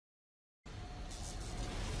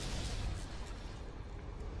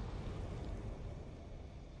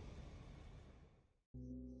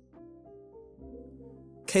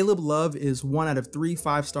Caleb Love is one out of 3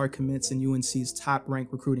 5-star commits in UNC's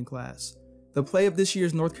top-ranked recruiting class. The play of this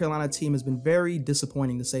year's North Carolina team has been very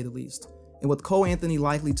disappointing to say the least. And with Cole Anthony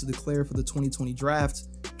likely to declare for the 2020 draft,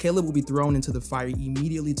 Caleb will be thrown into the fire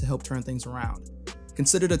immediately to help turn things around.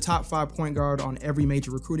 Considered a top 5 point guard on every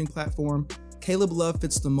major recruiting platform, Caleb Love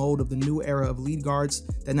fits the mold of the new era of lead guards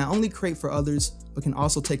that not only create for others, but can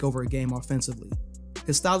also take over a game offensively.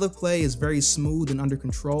 His style of play is very smooth and under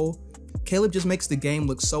control. Caleb just makes the game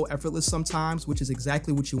look so effortless sometimes, which is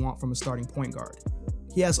exactly what you want from a starting point guard.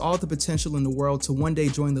 He has all the potential in the world to one day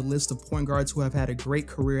join the list of point guards who have had a great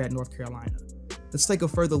career at North Carolina. Let's take a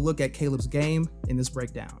further look at Caleb's game in this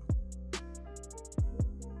breakdown.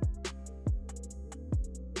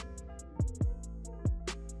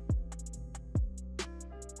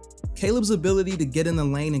 Caleb's ability to get in the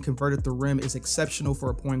lane and convert at the rim is exceptional for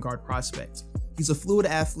a point guard prospect. He's a fluid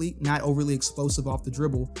athlete, not overly explosive off the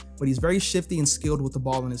dribble, but he's very shifty and skilled with the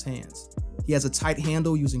ball in his hands. He has a tight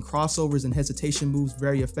handle, using crossovers and hesitation moves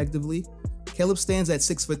very effectively. Caleb stands at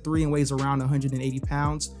 6'3" and weighs around 180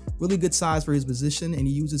 pounds, really good size for his position, and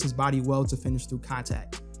he uses his body well to finish through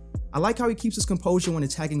contact. I like how he keeps his composure when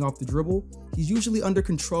attacking off the dribble. He's usually under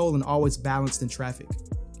control and always balanced in traffic.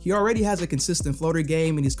 He already has a consistent floater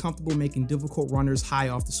game, and he's comfortable making difficult runners high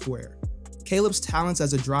off the square. Caleb's talents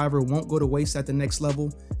as a driver won't go to waste at the next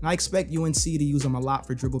level, and I expect UNC to use him a lot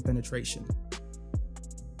for dribble penetration.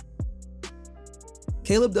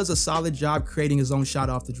 Caleb does a solid job creating his own shot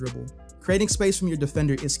off the dribble. Creating space from your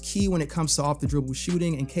defender is key when it comes to off the dribble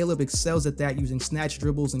shooting, and Caleb excels at that using snatch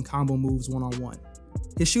dribbles and combo moves one-on-one.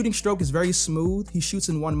 His shooting stroke is very smooth, he shoots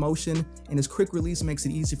in one motion, and his quick release makes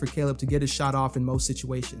it easy for Caleb to get his shot off in most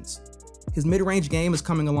situations. His mid-range game is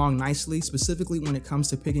coming along nicely, specifically when it comes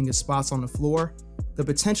to picking his spots on the floor. The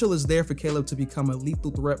potential is there for Caleb to become a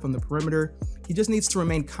lethal threat from the perimeter. He just needs to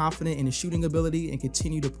remain confident in his shooting ability and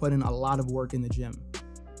continue to put in a lot of work in the gym.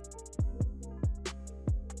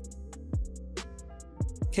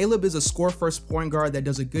 Caleb is a score-first point guard that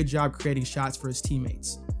does a good job creating shots for his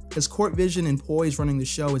teammates. His court vision and poise running the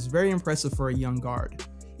show is very impressive for a young guard.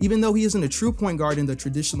 Even though he isn't a true point guard in the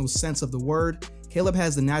traditional sense of the word, Caleb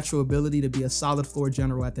has the natural ability to be a solid floor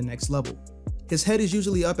general at the next level. His head is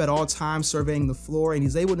usually up at all times surveying the floor, and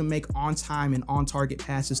he's able to make on-time and on-target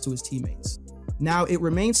passes to his teammates. Now, it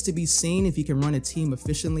remains to be seen if he can run a team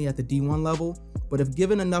efficiently at the D1 level, but if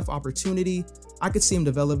given enough opportunity, I could see him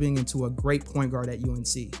developing into a great point guard at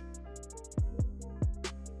UNC.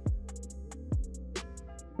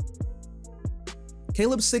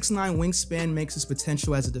 Caleb's 6'9" wingspan makes his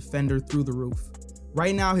potential as a defender through the roof.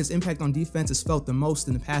 Right now, his impact on defense is felt the most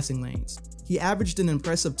in the passing lanes. He averaged an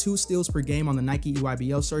impressive 2 steals per game on the Nike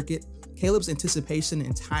EYBL circuit. Caleb's anticipation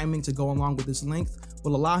and timing to go along with his length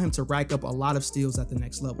will allow him to rack up a lot of steals at the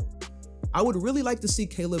next level. I would really like to see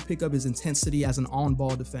Caleb pick up his intensity as an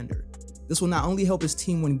on-ball defender. This will not only help his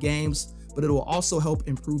team win games, but it will also help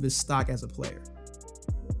improve his stock as a player.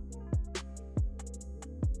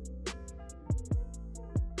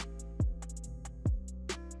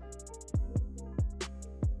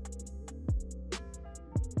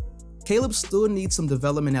 Caleb still needs some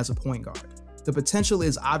development as a point guard. The potential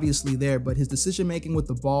is obviously there, but his decision-making with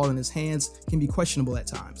the ball in his hands can be questionable at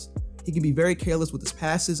times. He can be very careless with his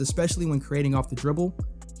passes, especially when creating off the dribble.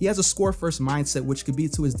 He has a score-first mindset, which could be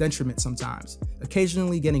to his detriment sometimes,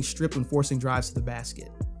 occasionally getting stripped when forcing drives to the basket.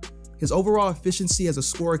 His overall efficiency as a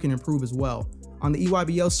scorer can improve as well. On the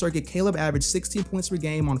EYBL circuit, Caleb averaged 16 points per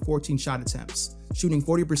game on 14 shot attempts, shooting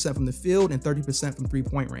 40% from the field and 30% from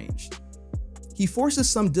three-point range. He forces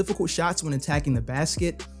some difficult shots when attacking the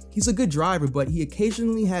basket. He's a good driver, but he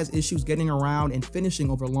occasionally has issues getting around and finishing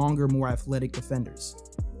over longer, more athletic defenders.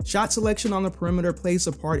 Shot selection on the perimeter plays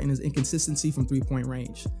a part in his inconsistency from three-point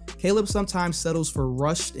range. Caleb sometimes settles for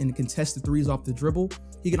rushed and contested threes off the dribble.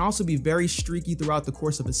 He can also be very streaky throughout the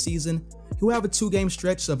course of a season. He'll have a 2-game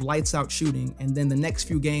stretch of lights-out shooting, and then the next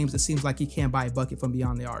few games it seems like he can't buy a bucket from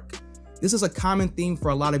beyond the arc. This is a common theme for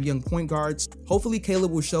a lot of young point guards. Hopefully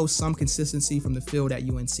Caleb will show some consistency from the field at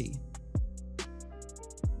UNC.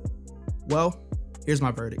 Well, here's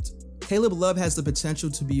my verdict. Caleb Love has the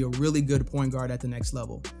potential to be a really good point guard at the next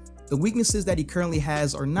level. The weaknesses that he currently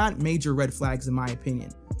has are not major red flags in my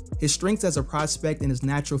opinion. His strengths as a prospect and his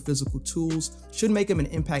natural physical tools should make him an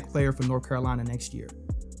impact player for North Carolina next year.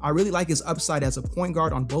 I really like his upside as a point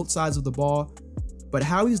guard on both sides of the ball, but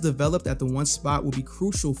how he's developed at the one spot will be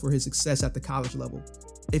crucial for his success at the college level.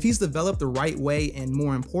 If he's developed the right way, and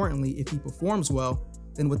more importantly, if he performs well,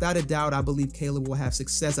 then without a doubt, I believe Caleb will have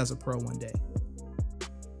success as a pro one day.